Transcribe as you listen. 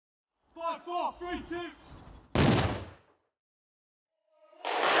4, 3, 2.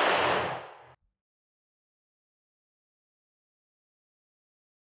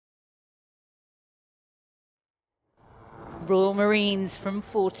 Royal Marines from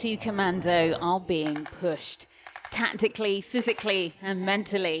 4-2 Commando are being pushed, tactically, physically and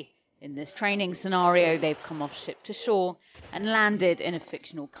mentally. In this training scenario, they've come off ship to shore and landed in a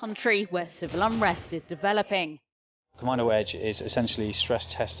fictional country where civil unrest is developing. Commando Edge is essentially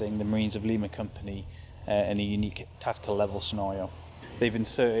stress testing the Marines of Lima Company in a unique tactical level scenario. They've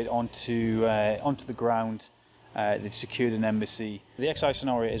inserted onto the ground. They've secured an embassy. The exercise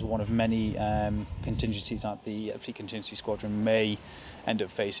scenario is one of many contingencies that the Fleet Contingency Squadron may end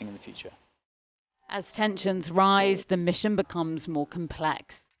up facing in the future. As tensions rise, the mission becomes more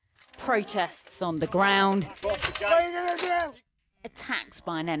complex. Protests on the ground, attacks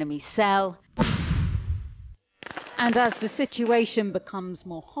by an enemy cell, and as the situation becomes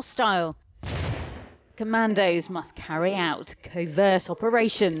more hostile, commandos must carry out covert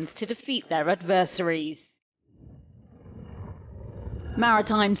operations to defeat their adversaries.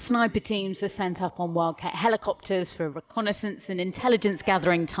 Maritime sniper teams are sent up on Wildcat helicopters for reconnaissance and intelligence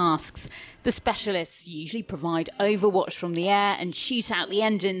gathering tasks. The specialists usually provide overwatch from the air and shoot out the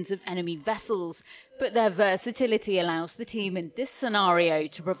engines of enemy vessels, but their versatility allows the team in this scenario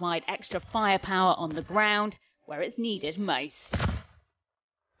to provide extra firepower on the ground where it's needed most.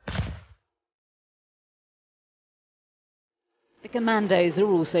 The commandos are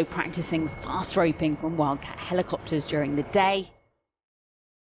also practicing fast roping from Wildcat helicopters during the day.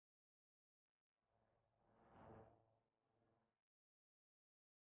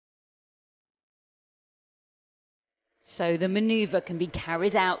 So the manoeuvre can be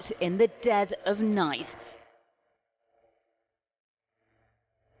carried out in the dead of night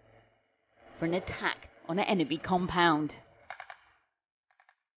for an attack on an enemy compound.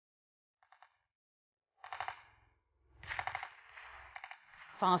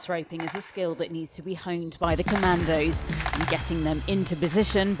 Fast roping is a skill that needs to be honed by the commandos, and getting them into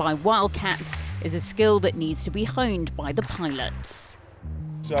position by Wildcats is a skill that needs to be honed by the pilots.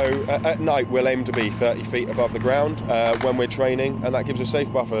 So at night we'll aim to be 30 feet above the ground when we're training, and that gives a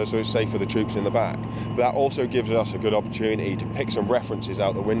safe buffer, so it's safe for the troops in the back. But that also gives us a good opportunity to pick some references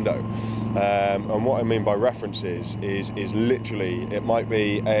out the window. And what I mean by references is literally, it might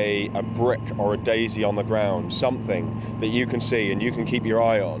be a brick or a daisy on the ground, something that you can see and you can keep your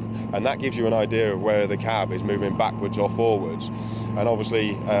eye on, and that gives you an idea of where the cab is moving backwards or forwards. And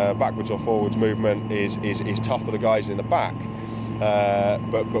obviously backwards or forwards movement is tough for the guys in the back.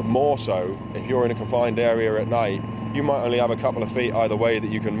 But more so, if you're in a confined area at night, you might only have a couple of feet either way that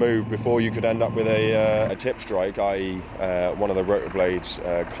you can move before you could end up with a tip strike, i.e. One of the rotor blades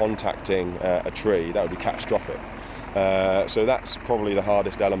contacting a tree. That would be catastrophic. So that's probably the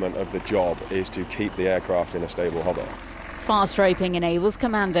hardest element of the job, is to keep the aircraft in a stable hover. Fast roping enables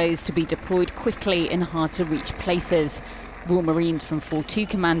commandos to be deployed quickly in hard-to-reach places. Royal Marines from 4-2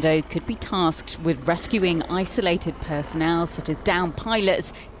 Commando could be tasked with rescuing isolated personnel such as downed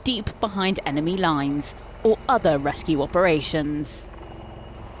pilots deep behind enemy lines, or other rescue operations.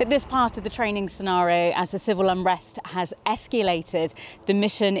 At this part of the training scenario, as the civil unrest has escalated, the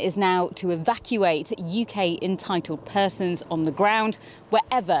mission is now to evacuate UK entitled persons on the ground,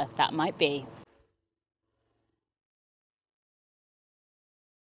 wherever that might be.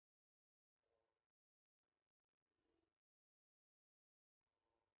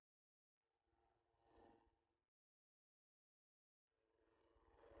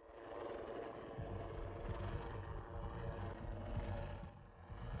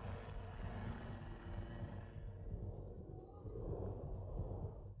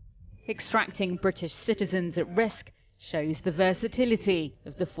 Extracting British citizens at risk shows the versatility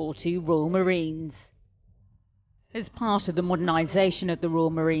of the 4-2 Royal Marines. As part of the modernisation of the Royal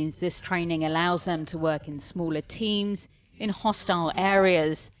Marines, this training allows them to work in smaller teams, in hostile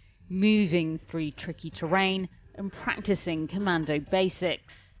areas, moving through tricky terrain and practising commando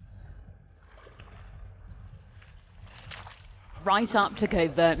basics. Right up to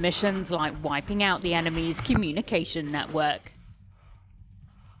covert missions like wiping out the enemy's communication network.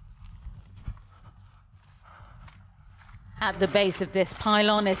 At the base of this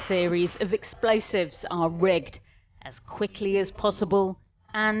pylon, a series of explosives are rigged as quickly as possible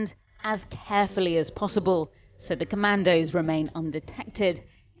and as carefully as possible, so the commandos remain undetected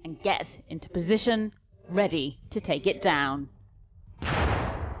and get into position, ready to take it down.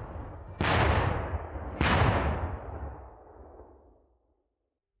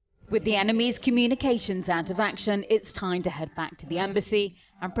 With the enemy's communications out of action, it's time to head back to the embassy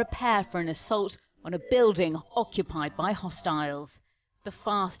and prepare for an assault on a building occupied by hostiles. The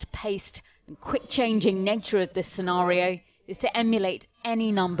fast-paced, The quick changing nature of this scenario is to emulate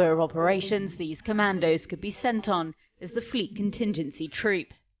any number of operations these commandos could be sent on as the fleet contingency troop.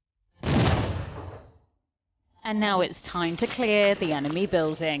 And now it's time to clear the enemy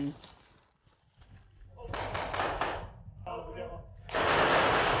building.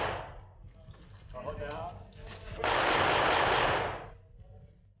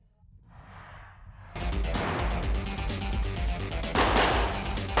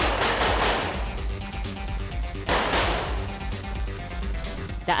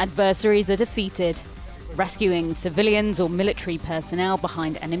 The adversaries are defeated. Rescuing civilians or military personnel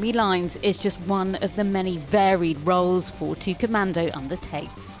behind enemy lines is just one of the many varied roles 4-2 Commando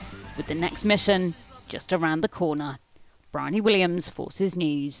undertakes, with the next mission just around the corner. Bryony Williams, Forces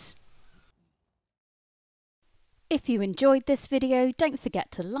News. If you enjoyed this video, don't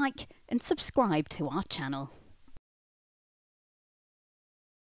forget to like and subscribe to our channel.